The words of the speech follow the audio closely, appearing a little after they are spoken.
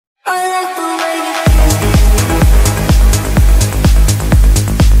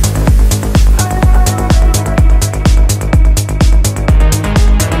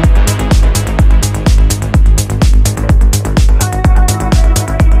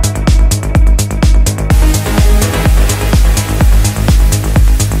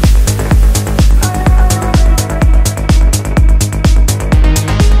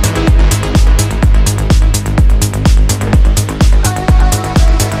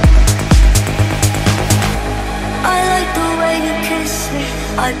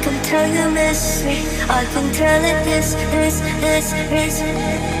I can tell you miss me. I can tell it is.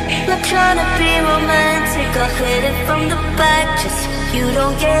 Not trying to be romantic, I hit it from the back, just so you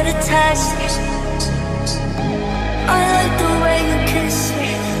don't get attached. I like the way you kiss me.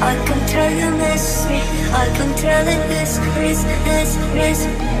 I can tell you miss me. I can tell it is.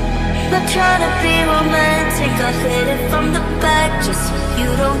 Not trying to be romantic, I hit it from the back, just so you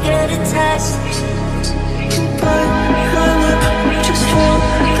don't get attached. Just feel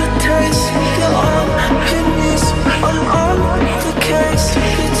the taste. You're on your knees, I'm on the case.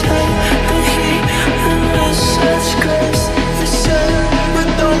 You take the heat and with such grace. You say we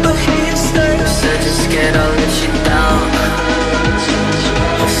don't, but he stays. Said just scared I'll let you down.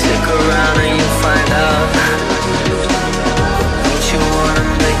 I'll stick around and you'll find out. Don't you wanna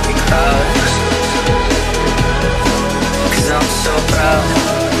make me cry? 'Cause I'm so proud,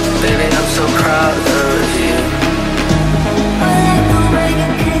 baby, I'm so proud of you. I like the way you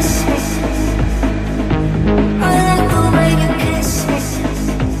kiss me. I like the way you kiss me.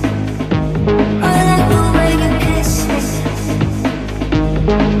 I like the way you kiss me.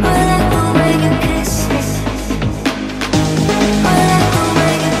 I